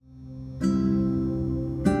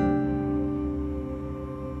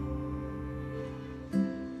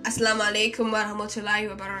Assalamu alaikum wa rahmatullahi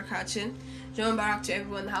wa barakatuh. John Barak to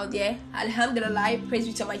everyone out there. Alhamdulillah, praise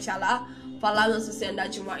be to my Allah for allowing us to send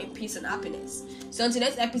that Jumu'ah in peace and happiness. So in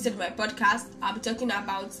today's episode of my podcast, I'll be talking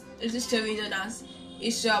about this story known as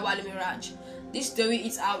Isra wal Miraj. This story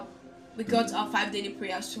is our we got our 5 daily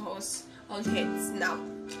prayers to us on heads now.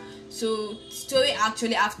 So the story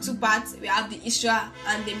actually have two parts. We have the Isra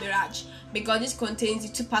and the Miraj, because this contains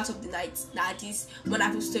the two parts of the night, that is when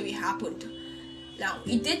the story happened. Now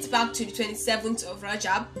it dates back to the 27th of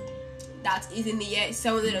Rajab, that is in the year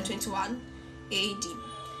 721 AD.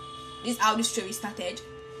 This is how the story started.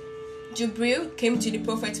 Jibril came to the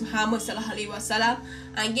Prophet Muhammad sallallahu alaihi wasallam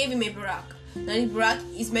and gave him a burak. Now the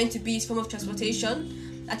burak is meant to be his form of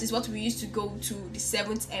transportation. That is what we used to go to the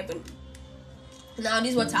seventh heaven. Now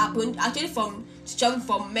this is what happened. Actually, to travel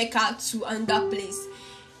from Mecca to another place,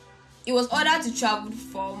 it was ordered to travel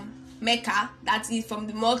from Mecca, that is from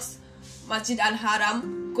the mosque Masjid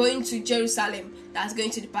al-Haram, going to Jerusalem, that's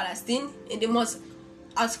going to the Palestine in the mosque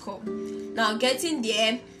Al-Aqsa. Now getting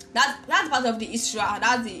there, that's part of the Isra.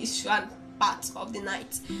 That's the Isra part of the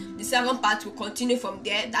night. The second part will continue from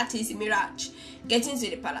there. That is the Miraj. Getting to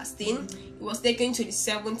the Palestine, it was taken to the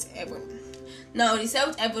seventh heaven. Now the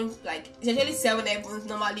seventh heaven, like it's actually 7 heavens.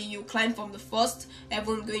 Normally you climb from the first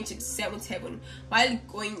heaven going to the seventh heaven. While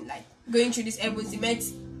going through these heavens, he met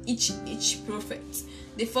each prophet.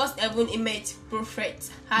 The first heaven, he met Prophet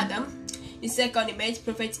Adam. The second, he met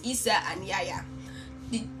Prophet Isa and Yahya.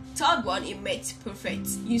 The third one, he met Prophet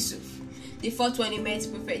Yusuf. The fourth one, he met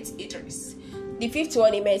Prophet Idris. The fifth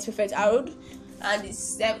one, he met Prophet Harun. And the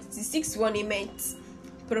sixth one, he met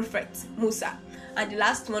Prophet Musa. And the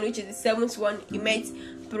last one, which is the seventh one, he met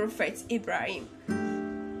Prophet Ibrahim.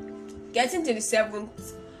 Getting to the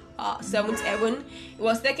seventh heaven, it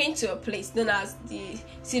was taken to a place known as the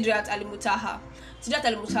Sidrat al-Muntaha. Sidrat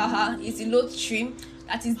al-Muntaha is the low tree.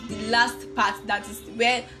 That is the last part, that is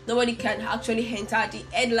where nobody can actually enter. The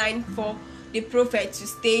headline for the prophet to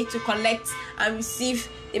stay, to collect and receive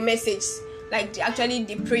the message, like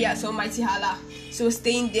the prayers of Almighty Allah. So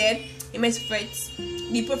staying there,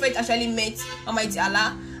 the prophet actually met Almighty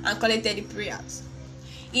Allah and collected the prayers.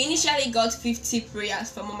 He initially got 50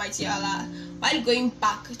 prayers from Almighty Allah. While going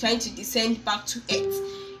back, trying to descend back to earth,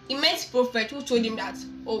 he met a prophet who told him that,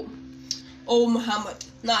 Oh Muhammad,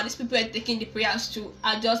 now these people are taking the prayers to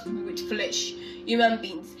adjust people with flesh, human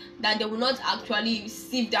beings, that they will not actually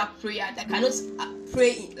receive that prayer. They cannot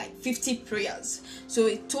pray like 50 prayers. So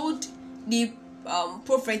he told the other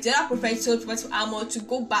prophet told Prophet Muhammad to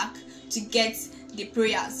go back to get the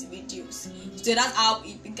prayers reduced. So that's how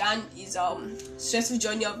it began his stressful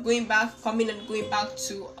journey of going back, coming and going back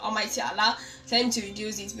to Almighty Allah, trying to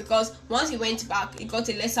reduce it, because once he went back, he got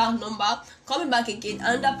a lesser number. Coming back again,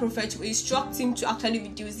 another prophet will instruct him to actually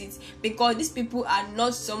reduce it, because these people are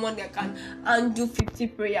not someone that can undo 50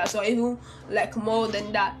 prayers or even like more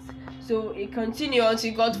than that. So he continued until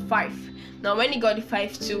he got 5. Now when he got the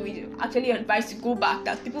 5 too, he actually advised to go back,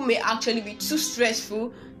 that people may actually be too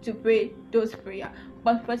stressful to pray those prayers.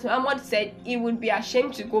 But Prophet Muhammad said he would be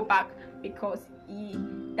ashamed to go back, because he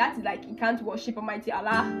can't worship Almighty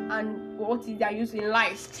Allah and what is their use in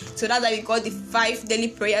life. So that's why we got the 5 daily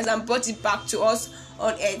prayers and brought it back to us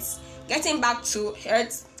on earth. Getting back to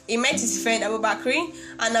earth, he met his friend Abu Bakr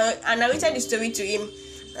and narrated the story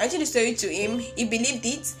to him. He believed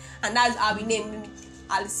it, and that's how we named him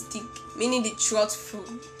Al-Siddiq, meaning the truthful.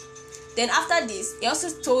 Then after this, he also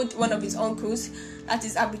told one of his uncles, that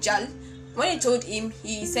is Abu Jahl. When he told him,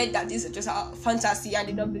 he said that this is just a fantasy and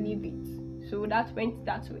did not believe it. So that went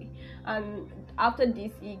that way. And after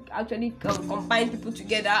this, he actually combined people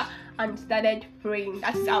together and started praying.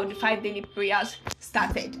 That is how the 5 daily prayers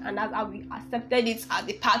started. And that's how we accepted it as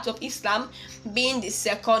a part of Islam, being the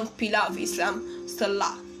second pillar of Islam,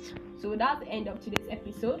 Salah. So that's the end of today's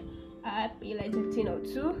episode. I hope you learned a thing or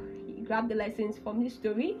two. You grabbed the lessons from this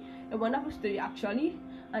story. A wonderful story actually,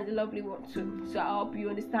 and a lovely one too. So I hope you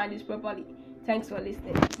understand this properly. Thanks for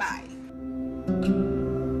listening. Bye.